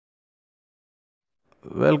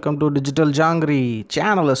Welcome to digital jangiri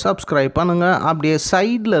சேனலை subscribe பண்ணுங்கள். அப்படியே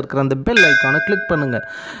சைடில் இருக்கிற அந்த பெல் ஐக்கானை கிளிக் பண்ணுங்கள்.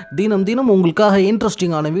 தினம் தினம் உங்களுக்காக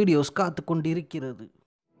இன்ட்ரெஸ்டிங்கான வீடியோஸ் காத்து கொண்டு இருக்கிறது.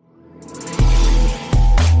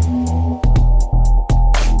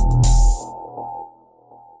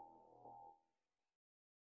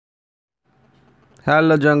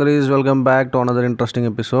 Hello jangiris, welcome back to another interesting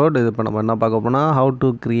episode. இது இப்போ நம்ம என்ன பார்க்க போனால் how to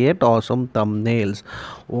create awesome thumbnails.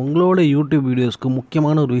 உங்களோட யூடியூப் வீடியோஸ்க்கு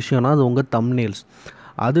முக்கியமான ஒரு விஷயம்னா அது உங்கள் தம்ப்நெயில்ஸ்.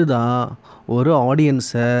 அதுதான் ஒரு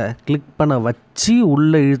ஆடியன்ஸை கிளிக் பண்ண வச்சு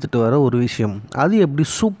உள்ளே இழுத்துட்டு வர ஒரு விஷயம். அது எப்படி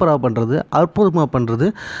சூப்பராக பண்ணுறது, அற்புதமாக பண்ணுறது,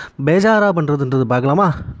 பேஜாராக பண்ணுறதுன்றது பார்க்கலாமா?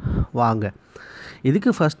 வாங்க.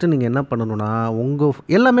 இதுக்கு ஃபஸ்ட்டு நீங்கள் என்ன பண்ணணுன்னா, உங்கள்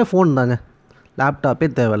எல்லாமே ஃபோன் தாங்க, லேப்டாப்பே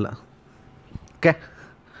தேவையில்லை.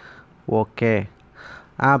 ஓகே.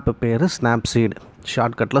 ஆப்பு பேர் ஸ்னாப்சீட்.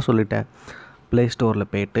 ஷார்ட்கட்டில் சொல்லிட்டேன். ப்ளே ஸ்டோரில்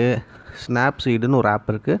போய்ட்டு ஸ்னாப்சீடுன்னு ஒரு ஆப்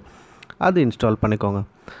இருக்குது, அது இன்ஸ்டால் பண்ணிக்கோங்க.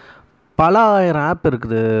 பல ஆயிரம் ஆப்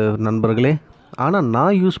இருக்குது நண்பர்களே, ஆனால்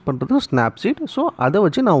நான் யூஸ் பண்ணுறது ஸ்னாப்சீட். ஸோ அதை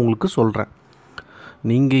வச்சு நான் உங்களுக்கு சொல்கிறேன்.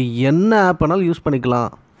 நீங்கள் என்ன ஆப் வேணாலும் யூஸ்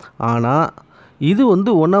பண்ணிக்கலாம், ஆனால்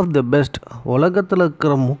இது ஒன் ஆஃப் த பெஸ்ட். உலகத்தில்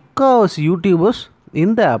இருக்கிற முக்கால்வாசி யூடியூபர்ஸ்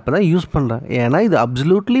இந்த ஆப்பை தான் யூஸ் பண்ணுறேன். ஏன்னா இது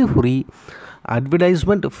அப்சல்யூட்லி ஃப்ரீ,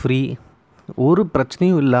 அட்வர்டைஸ்மெண்ட் ஃப்ரீ, ஒரு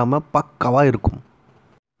பிரச்சனையும் இல்லாமல் பக்காவாக இருக்கும்.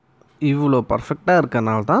 இவ்வளோ பர்ஃபெக்டாக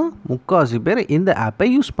இருக்கனால தான் முக்கால்வாசி பேர் இந்த ஆப்பை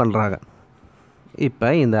யூஸ் பண்ணுறாங்க. இப்போ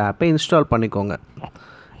இந்த ஆப்பை இன்ஸ்டால் பண்ணிக்கோங்க.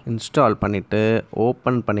 இன்ஸ்டால் பண்ணிவிட்டு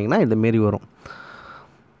ஓப்பன் பண்ணிங்கன்னா இந்தமாரி வரும்.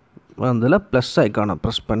 அதில் ப்ளஸ் ஐக்கானை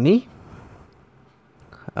ப்ரெஸ் பண்ணி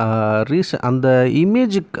அந்த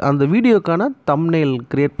இமேஜுக்கு, அந்த வீடியோக்கான தம்ப்நெயில்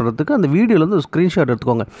க்ரியேட் பண்ணுறதுக்கு அந்த வீடியோலேருந்து ஒரு ஸ்க்ரீன்ஷாட்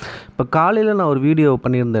எடுத்துக்கோங்க. இப்போ காலையில் நான் ஒரு வீடியோ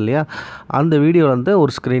பண்ணியிருந்தேன் இல்லையா, அந்த வீடியோலேருந்து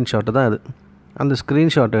ஒரு ஸ்க்ரீன்ஷாட்டு தான் இது. அந்த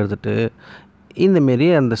ஸ்க்ரீன்ஷாட் எடுத்துகிட்டு இந்தமாரி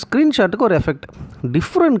அந்த ஸ்க்ரீன்ஷாட்டுக்கு ஒரு effect,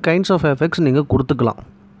 different kinds of effects நீங்கள் கொடுத்துக்கலாம்.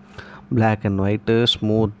 Black and white,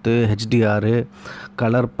 smooth, ஹெச்டிஆரு,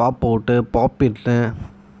 colour pop out, பாப்பிட்டு,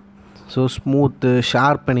 so smooth,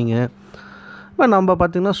 ஷார்ப்பனிங்கு. இப்போ நம்ம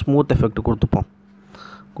பார்த்திங்கன்னா ஸ்மூத் எஃபெக்ட்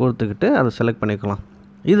கொடுத்துக்கிட்டு அதை செலக்ட் பண்ணிக்கலாம்.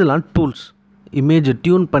 இதெல்லாம் டூல்ஸ். இமேஜ்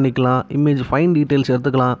டியூன் பண்ணிக்கலாம், இமேஜ் ஃபைன் டீட்டெயில்ஸ்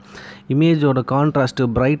எடுத்துக்கலாம், இமேஜோட contrast,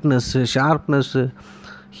 brightness, sharpness,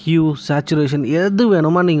 Hugh, saturation எது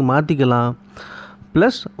வேணுமா நீங்கள் மாற்றிக்கலாம்.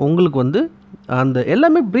 ப்ளஸ் உங்களுக்கு அந்த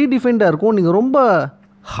எல்லாமே ப்ரீ டிஃபைன்டாக இருக்கும். நீங்கள் ரொம்ப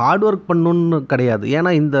ஹார்ட் ஒர்க் பண்ணணுன்னு கிடையாது.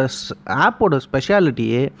 ஏன்னா இந்த ஆப்போட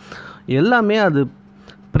ஸ்பெஷாலிட்டியே எல்லாமே அது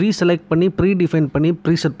ப்ரீ செலக்ட் பண்ணி, ப்ரீ டிஃபைன் பண்ணி,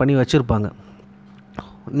 ப்ரீசெட் பண்ணி வச்சுருப்பாங்க.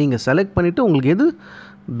 நீங்கள் செலக்ட் பண்ணிவிட்டு உங்களுக்கு எது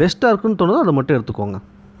பெஸ்ட்டாக இருக்குன்னு தோணுதோ அதை மட்டும் எடுத்துக்கோங்க.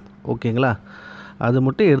 ஓகேங்களா? அது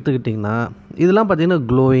மட்டும் எடுத்துக்கிட்டிங்கன்னா இதெல்லாம் பார்த்திங்கன்னா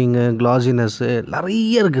க்ளோயிங்கு, க்ளாஸினஸ்ஸு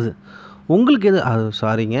நிறைய இருக்குது. உங்களுக்கு எது அது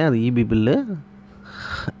அது இபி பில்லு.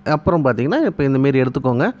 அப்புறம் பார்த்திங்கன்னா இப்போ இந்தமாரி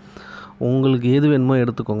எடுத்துக்கோங்க. உங்களுக்கு எது வேணுமோ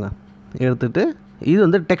எடுத்துக்கோங்க. எடுத்துகிட்டு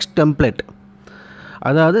இது டெக்ஸ்ட் டெம்ப்ளேட்.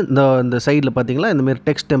 அதாவது இந்த சைடில் பார்த்திங்களா இந்தமாரி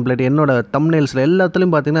டெக்ஸ்ட் டெம்ப்ளேட் என்னோடய தம்ப்நெயில்ஸில்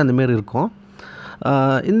எல்லாத்துலேயும் பார்த்திங்கன்னா இந்தமாரி இருக்கும்.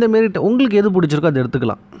 இந்தமாரி உங்களுக்கு எது பிடிச்சிருக்கோ அதை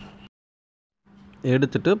எடுத்துக்கலாம்.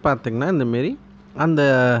 எடுத்துகிட்டு பார்த்திங்கன்னா இந்தமாரி அந்த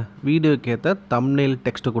வீடியோக்கு ஏற்ற தம்ப்நெயில்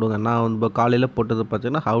டெக்ஸ்ட்டு கொடுங்க. நான் இப்போ காலையில் போட்டது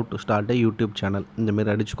பார்த்திங்கன்னா how to start YouTube channel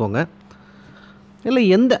இந்தமாரி அடிச்சுக்கோங்க. இல்லை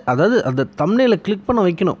அதாவது அந்த தம்ப்நெயிலை கிளிக் பண்ண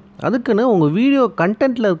வைக்கணும். அதுக்குன்னு உங்கள் வீடியோ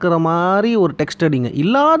கண்டென்ட்டில் இருக்கிற மாதிரி ஒரு டெக்ஸ்ட் அடிங்க,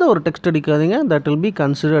 இல்லாத ஒரு டெக்ஸ்ட் அடிக்காதீங்க. That will be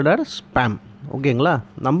considered as spam. ஓகேங்களா?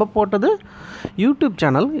 நம்ம போட்டது யூடியூப்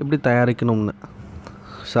சேனல் எப்படி தயாரிக்கணும்னு,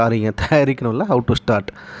 தயாரிக்கணும்ல, ஹவு டு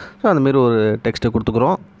ஸ்டார்ட். ஸோ அந்தமாரி ஒரு டெக்ஸ்ட்டை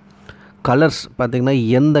கொடுத்துக்குறோம். கலர்ஸ் பார்த்திங்கன்னா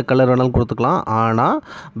எந்த கலர் வேணாலும் கொடுத்துக்கலாம், ஆனால்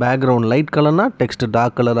பேக்ரவுண்ட் லைட் கலர்னால் டெக்ஸ்ட்டு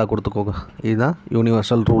டார்க் கலராக கொடுத்துக்கோங்க. இதுதான்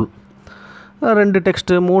universal rule. 2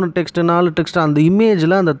 text, 3 text, 4 text, அந்த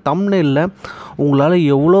இமேஜில் அந்த தம்ப்நெயிலில் உங்களால்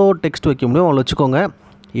எவ்வளோ டெக்ஸ்ட் வைக்க முடியும் அவ்வளோ வச்சுக்கோங்க.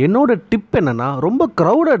 என்னோடய டிப் என்னென்னா, ரொம்ப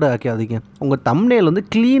க்ரௌடட் ஆக்காதீங்க. உங்கள் தம்ப்நெயில்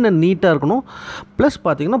க்ளீன் அண்ட் நீட்டாக இருக்கணும். ப்ளஸ்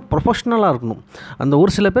பார்த்திங்கன்னா ப்ரொஃபஷ்னலாக இருக்கணும். அந்த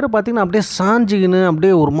ஒரு சில பேர் பார்த்திங்கன்னா அப்படியே சாஞ்சிக்கின்னு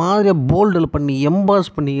அப்படியே ஒரு மாதிரியாக போல்டில் பண்ணி எம்பாஸ்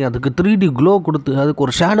பண்ணி அதுக்கு 3D க்ளோ கொடுத்து அதுக்கு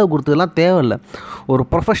ஒரு ஷேடோ கொடுத்ததெல்லாம் தேவையில்லை. ஒரு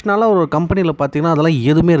ப்ரொஃபஷ்னலாக ஒரு கம்பெனியில் பார்த்திங்கன்னா அதெல்லாம்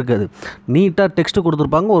எதுவுமே இருக்காது. நீட்டாக டெக்ஸ்ட்டு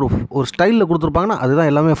கொடுத்துருப்பாங்க, ஒரு ஸ்டைலில் கொடுத்துருப்பாங்கன்னா அதுதான்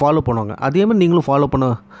எல்லாமே ஃபாலோ பண்ணுவாங்க. அதேமாதிரி நீங்களும் ஃபாலோ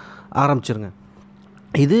பண்ண ஆரம்பிச்சிருங்க.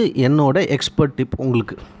 இது என்னோடய எக்ஸ்பர்ட் டிப்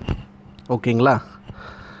உங்களுக்கு. ஓகேங்களா?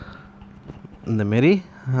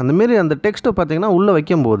 அந்தமாரி அந்த டெக்ஸ்ட்டை பார்த்திங்கன்னா உள்ளே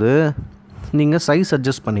வைக்கும்போது நீங்கள் சைஸ்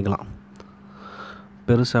அட்ஜஸ்ட் பண்ணிக்கலாம்.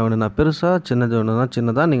 பெருசாக வேணும்னா பெருசாக, சின்னது வேணும்னா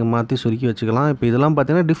சின்னதாக நீங்கள் மாற்றி சுருக்கி வச்சுக்கலாம். இப்போ இதெல்லாம்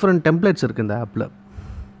பார்த்திங்கன்னா டிஃப்ரெண்ட் டெம்ப்ளேட்ஸ் இருக்குது இந்த ஆப்பில்.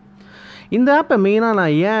 இந்த ஆப்பை மெயினாக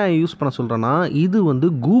நான் ஏன் யூஸ் பண்ண சொல்கிறேன்னா, இது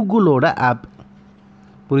கூகுளோட ஆப்.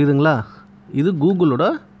 புரியுதுங்களா? இது கூகுளோட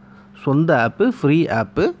சொந்த ஆப்பு, ஃப்ரீ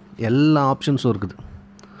ஆப்பு, எல்லா ஆப்ஷன்ஸும் இருக்குது.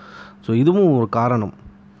 ஸோ இதுவும் ஒரு காரணம்.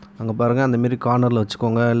 அங்கே பாருங்கள், அந்தமாரி கார்னரில்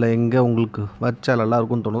வச்சுக்கோங்க. இல்லை எங்கே உங்களுக்கு வச்சா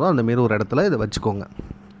நல்லாயிருக்குன்னு தோணுதோ அந்தமாரி ஒரு இடத்துல இதை வச்சுக்கோங்க.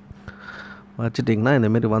 வச்சுட்டிங்கன்னா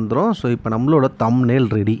இந்தமாரி வந்துடும். ஸோ இப்போ நம்மளோட தம்ப்நெயில்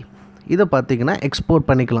ரெடி. இதை பார்த்திங்கன்னா எக்ஸ்போர்ட்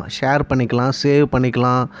பண்ணிக்கலாம், ஷேர் பண்ணிக்கலாம், சேவ்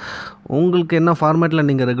பண்ணிக்கலாம். உங்களுக்கு என்ன ஃபார்மேட்டில்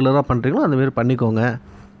நீங்கள் ரெகுலராக பண்ணுறீங்களோ அந்தமாரி பண்ணிக்கோங்க.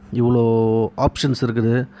 இவ்வளோ ஆப்ஷன்ஸ்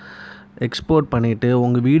இருக்குது. எக்ஸ்போர்ட் பண்ணிவிட்டு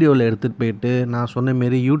உங்கள் வீடியோவில் எடுத்துகிட்டு போயிட்டு நான் சொன்ன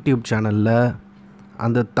மாரி யூடியூப் சேனலில்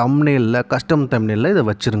அந்த தம்ப்நெயிலில் கஸ்டம் தம்ப்நெயிலில் இதை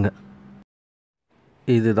வச்சுருங்க.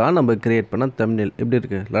 இதுதான் நம்ம க்ரியேட் பண்ண தம்ப்நெயில். எப்படி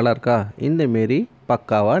இருக்குது? நல்லா இருக்கா? இந்தமாரி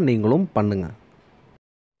பக்காவாக நீங்களும் பண்ணுங்கள்.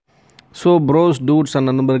 ஸோ ப்ரோஸ் டூட்ஸ்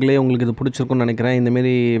அண்ட் நண்பர்களே, உங்களுக்கு இது பிடிச்சிருக்குன்னு நினைக்கிறேன்.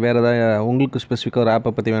 இந்தமாரி வேறு ஏதாவது உங்களுக்கு ஸ்பெசிஃபிக்காக ஒரு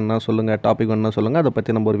ஆப்பை பற்றி வேணுன்னா சொல்லுங்கள், டாபிக் வேணுன்னா சொல்லுங்கள். அதை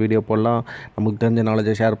பற்றி நம்ம ஒரு வீடியோ போடலாம். நமக்கு தெரிஞ்ச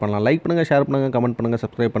நாலேஜை ஷேர் பண்ணலாம். லைக் பண்ணுங்கள், ஷேர் பண்ணுங்கள், கமெண்ட் பண்ணுங்கள்,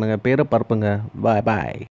 சப்ஸ்கிரைப் பண்ணுங்கள். பேரை பரப்புங்க. பாய் பாய்.